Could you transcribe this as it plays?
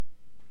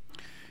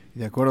Y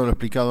de acuerdo a lo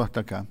explicado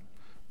hasta acá,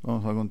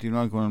 vamos a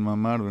continuar con el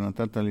Mamar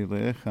Benatata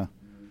Lireja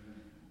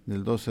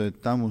del 12 de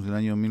Tammuz del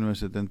año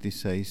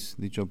 1976,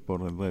 dicho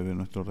por el Rebbe,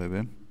 nuestro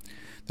Rebbe.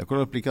 De acuerdo a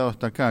lo explicado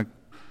hasta acá,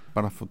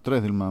 párrafo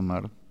 3 del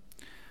Mamar,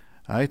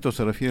 a esto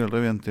se refiere el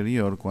Rebbe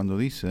anterior cuando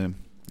dice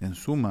en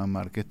su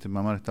Mamar, que este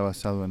Mamar está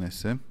basado en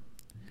ese,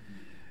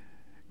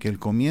 que el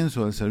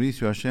comienzo del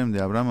servicio a Hashem de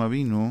Abraham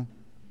Avinu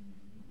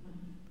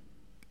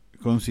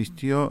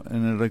consistió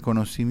en el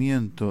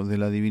reconocimiento de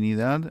la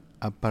divinidad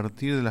a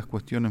partir de las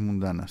cuestiones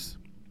mundanas.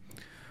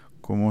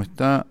 Como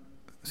está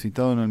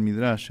citado en el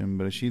Midrash, en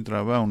Bereshit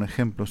Rabbah, un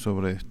ejemplo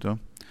sobre esto,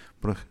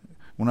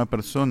 una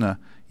persona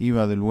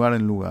iba de lugar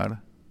en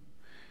lugar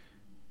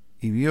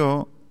y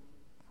vio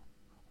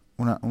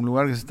un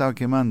lugar que se estaba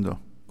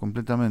quemando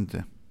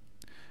completamente.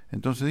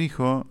 Entonces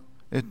dijo,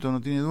 esto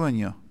no tiene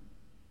dueño,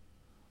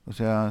 o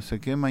sea,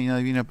 se quema y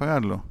nadie viene a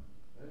pagarlo.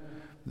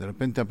 De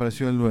repente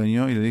apareció el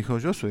dueño y le dijo,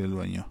 yo soy el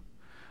dueño.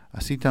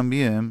 Así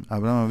también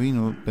Abraham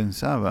Avinu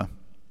pensaba.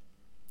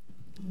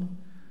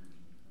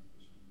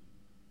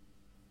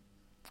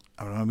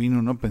 Abraham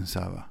Avinu no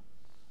pensaba.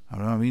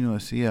 Abraham Avinu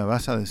decía,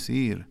 ¿vas a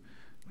decir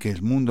que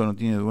el mundo no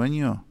tiene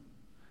dueño?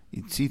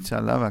 Itzitz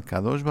alaba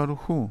Kadosh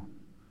Baruj Hu.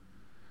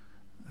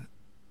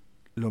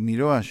 Lo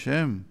miró a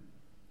Hashem,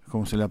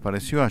 como se le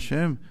apareció a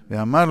Hashem, de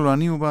amarlo a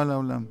Niubal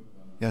Aulam.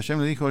 Y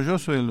Hashem le dijo, yo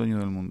soy el dueño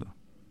del mundo.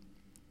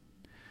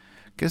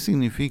 ¿Qué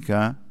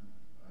significa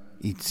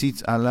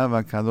Itzitz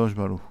alaba Kadosh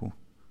Baruj Hu?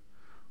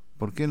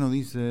 ¿Por qué no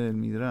dice el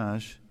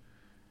Midrash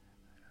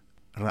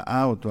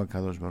Ra'aoto a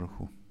Kadosh Baruj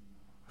Hu?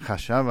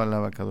 Hashav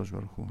alaba Kadosh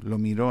Baruj Hu. Lo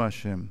miró a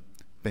Hashem,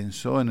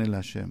 pensó en el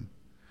Hashem.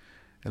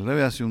 El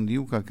Rebbe hace un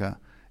diuk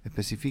acá,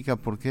 especifica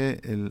por qué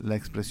la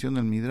expresión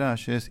del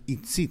Midrash es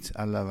Itzitz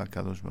alaba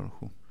Kadosh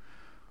Baruj Hu.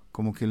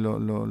 Como que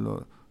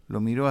lo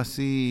miró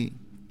así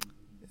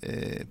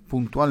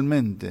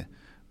puntualmente,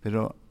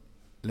 pero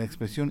la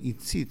expresión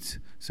Itzitz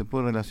se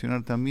puede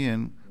relacionar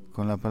también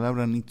con la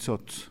palabra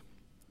Nitzot.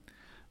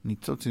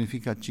 Nitzot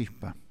significa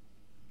chispa.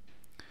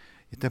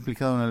 Está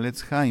explicado en el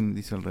Etz Haim,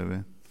 dice el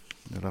Rebbe,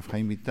 de Rav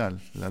Haim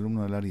Vital, el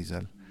alumno del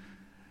Arizal,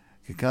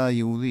 que cada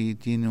Yehudí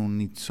tiene un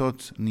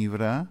Nitzot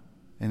Nivra,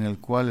 en el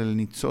cual el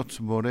Nitzot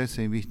Boré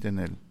se viste en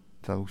él.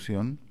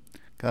 Traducción,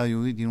 cada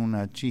Yehudí tiene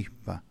una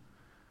chispa,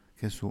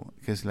 que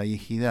es la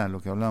yejidá,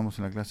 lo que hablábamos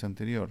en la clase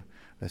anterior,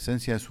 la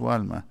esencia de su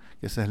alma,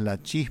 que esa es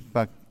la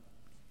chispa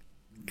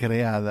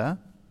creada,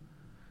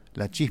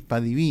 la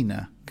chispa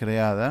divina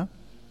creada,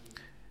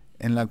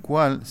 en la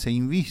cual se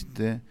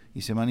inviste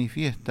y se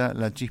manifiesta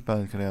la chispa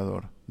del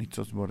Creador,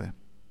 Nitzot Boré.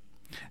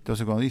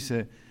 Entonces cuando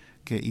dice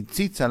que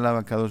Itzitz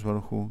alaba Kadosh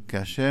Baruj Hu, que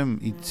Hashem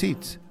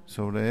Itzitz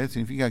sobre él,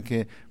 significa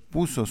que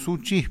puso su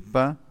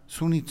chispa,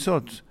 su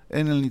Nitzot,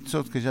 en el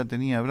Nitzot que ya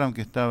tenía Abraham,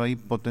 que estaba ahí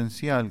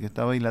potencial, que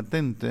estaba ahí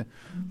latente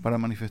para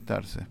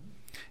manifestarse.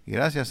 Y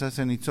gracias a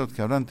ese Nitzot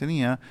que Abraham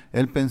tenía,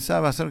 él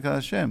pensaba acerca de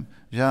Hashem,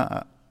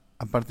 ya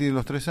a partir de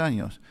los 3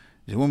 años.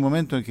 Llegó un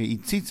momento en que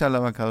Itzitz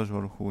alaba Kadosh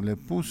Baruj Hu, le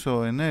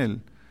puso en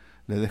él,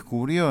 le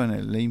descubrió en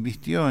él, le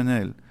invistió en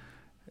él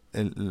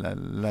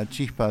la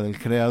chispa del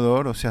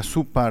Creador, o sea,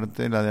 su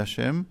parte, la de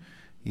Hashem,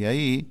 y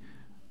ahí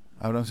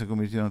Abraham se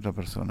convirtió en otra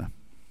persona.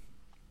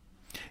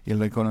 Y el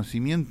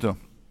reconocimiento,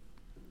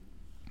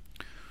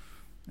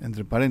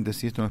 entre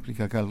paréntesis, esto no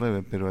explica acá el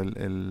Rebbe, pero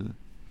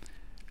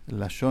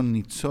la Shon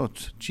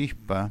Nitzot,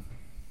 chispa,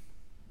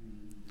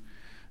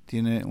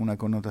 tiene una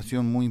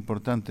connotación muy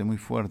importante, muy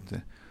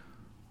fuerte.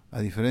 A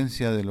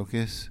diferencia de lo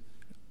que es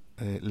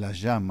la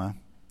llama,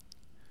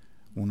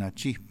 una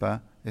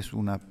chispa es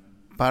una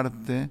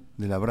parte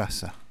de la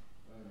brasa.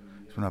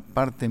 Es una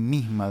parte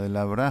misma de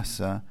la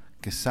brasa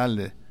que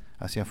sale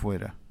hacia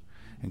afuera.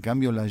 En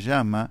cambio, la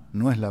llama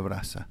no es la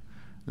brasa.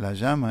 La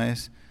llama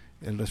es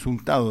el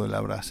resultado de la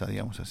brasa,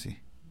 digamos así.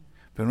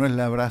 Pero no es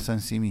la brasa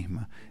en sí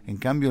misma. En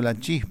cambio, la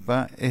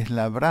chispa es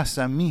la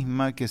brasa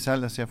misma que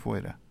sale hacia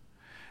afuera.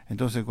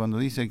 Entonces, cuando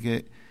dice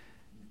que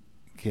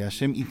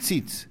Hashem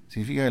Itzitz,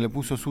 significa que le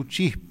puso su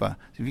chispa,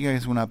 significa que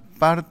es una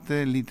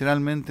parte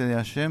literalmente de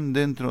Hashem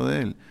dentro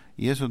de él.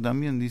 Y eso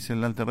también dice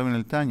el Alter Rebbe en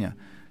el Tanya,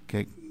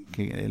 que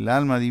el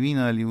alma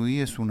divina del Yehudí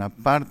es una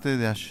parte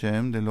de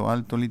Hashem, de lo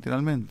alto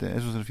literalmente.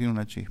 Eso se refiere a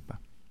una chispa.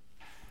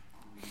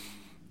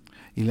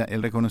 Y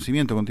el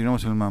reconocimiento,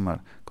 continuamos en el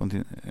Mamar,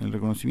 el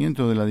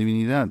reconocimiento de la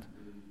divinidad,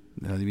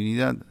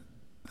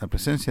 la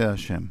presencia de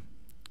Hashem,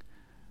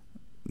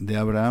 de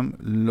Abraham,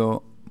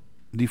 lo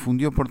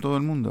difundió por todo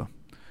el mundo.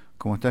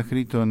 Como está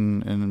escrito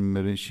en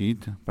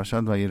Bereshit,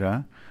 Pashat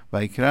Vayera,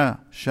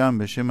 Vaikra Sham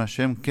Beshem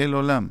Hashem Kel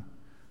Olam.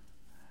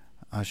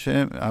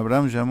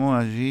 Abraham llamó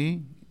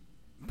allí,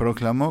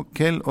 proclamó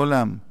Kel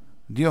Olam,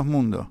 Dios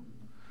mundo.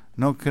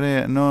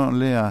 No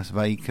leas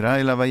Vaikra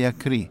el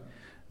Vayakri,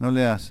 no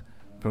leas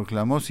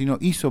proclamó, sino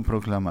hizo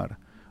proclamar.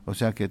 O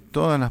sea que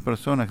todas las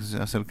personas que se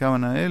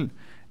acercaban a él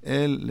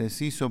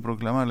les hizo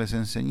proclamar, les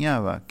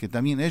enseñaba que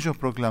también ellos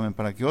proclamen,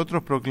 para que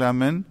otros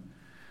proclamen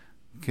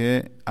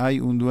que hay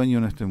un dueño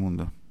en este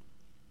mundo.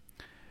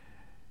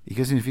 ¿Y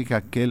qué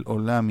significa Kel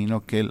Olam y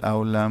no Kel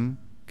Aolam?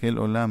 Kel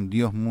Olam,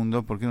 Dios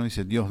mundo. ¿Por qué no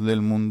dice Dios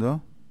del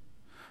mundo?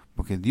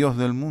 porque Dios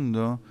del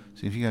mundo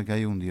significa que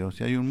hay un Dios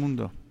y hay un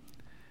mundo.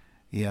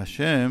 Y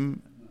Hashem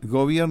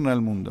gobierna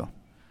el mundo.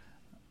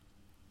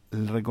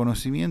 El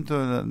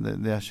reconocimiento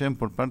de Hashem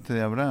por parte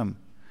de Abraham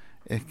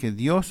es que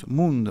Dios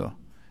mundo,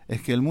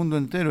 es que el mundo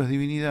entero es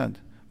divinidad.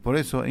 Por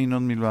eso,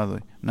 Einon Milvadoi,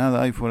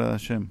 nada hay fuera de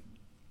Hashem.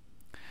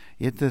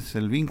 Y este es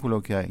el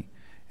vínculo que hay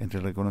entre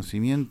el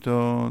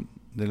reconocimiento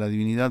de la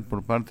divinidad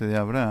por parte de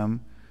Abraham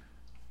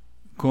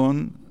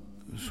con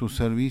su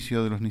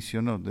servicio de los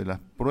nisionot, de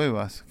las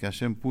pruebas que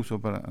Hashem puso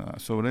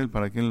sobre él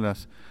para que él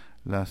las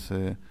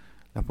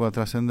pueda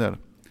trascender.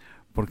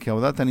 Porque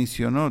Audata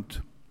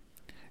Nisionot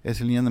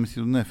es el Inyan de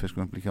Mesirut Nefesh,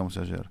 como explicamos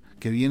ayer,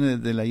 que viene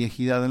de la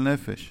yejidad del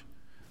Nefesh,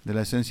 de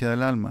la esencia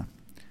del alma.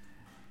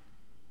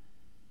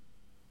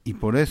 Y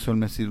por eso el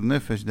Mesirut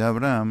Nefesh de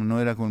Abraham no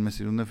era como el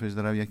Mesirut Nefesh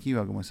de Rabbi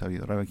Akiva, como es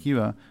sabido. Rabbi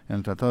Akiva, en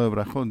el Tratado de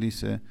Brajot,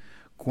 dice: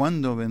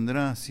 ¿cuándo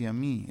vendrá hacia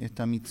mí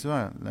esta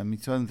mitzvah, la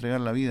mitzvah de entregar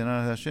la vida en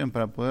aras de Hashem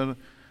para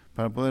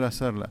poder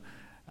hacerla?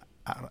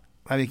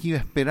 Rabbi Akiva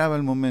esperaba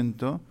el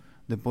momento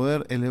de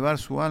poder elevar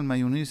su alma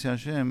y unirse a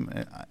Hashem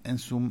en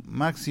su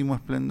máximo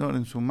esplendor,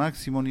 en su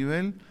máximo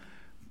nivel,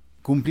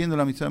 cumpliendo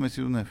la mitzvah de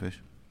Mesirut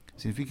Nefesh.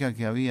 Significa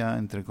que había,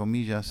 entre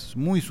comillas,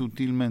 muy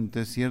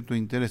sutilmente cierto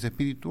interés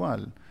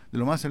espiritual, de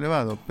lo más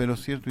elevado, pero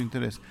cierto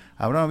interés.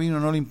 Abraham vino,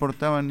 no le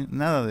importaba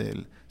nada de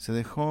él, se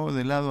dejó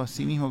de lado a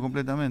sí mismo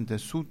completamente.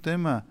 Su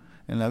tema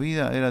en la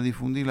vida era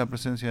difundir la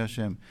presencia de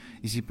Hashem.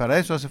 Y si para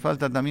eso hace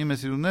falta también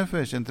Mesirut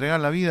Nefesh, entregar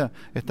la vida,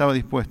 estaba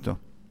dispuesto.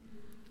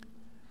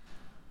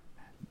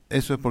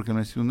 Eso es porque el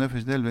Mesirut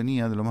Nefesh de él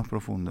venía de lo más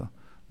profundo,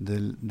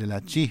 de la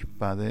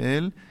chispa de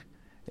él,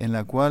 en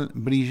la cual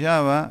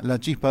brillaba la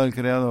chispa del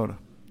Creador.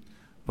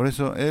 Por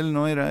eso él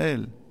no era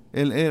él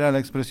era la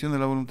expresión de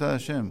la voluntad de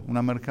Hashem,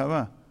 una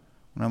merkabá,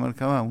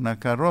 una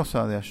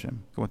carroza de Hashem,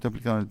 como está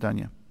explicado en el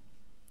Tanya.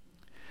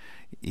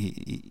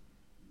 Y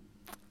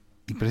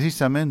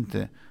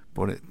precisamente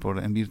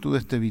en virtud de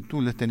este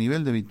bitul, de este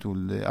nivel de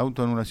bitul, de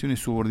autoanulación y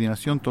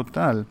subordinación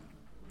total,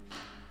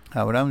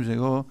 Abraham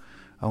llegó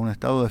a un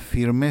estado de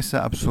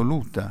firmeza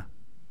absoluta,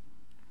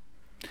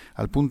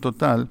 al punto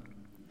tal,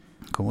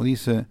 como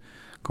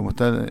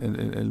está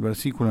el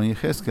versículo en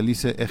Yehezkel,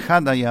 dice: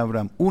 Ejad hay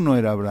Abraham, uno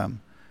era Abraham.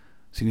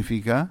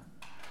 Significa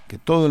que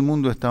todo el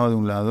mundo estaba de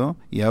un lado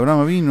y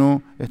Abraham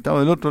vino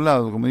estaba del otro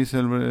lado, como dice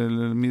el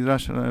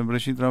Midrash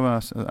Breshit Rabbah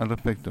al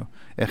respecto.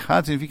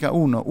 Ejad significa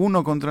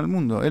uno contra el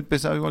mundo. Él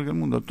pesaba igual que el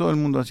mundo, todo el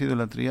mundo hacía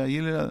idolatría y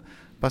él era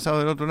pasado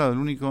del otro lado, el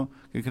único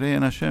que creía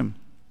en Hashem.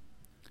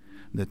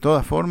 De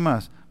todas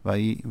formas, va a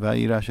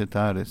ir a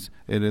Yetares,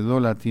 heredó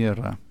la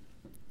tierra.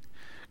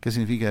 ¿Qué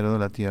significa heredó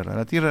la tierra?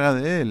 La tierra era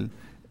de él,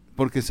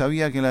 porque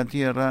sabía que la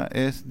tierra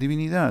es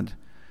divinidad.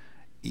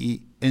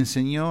 Y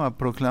enseñó a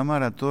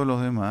proclamar a todos los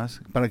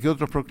demás, para que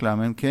otros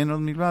proclamen que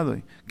Einon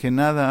Milvadoi, que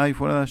nada hay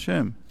fuera de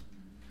Hashem.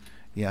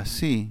 Y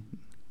así,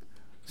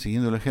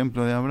 siguiendo el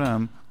ejemplo de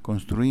Abraham,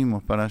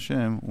 construimos para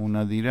Hashem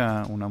una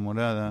dirá, una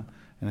morada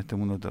en este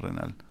mundo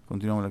terrenal.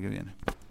 Continuamos la que viene.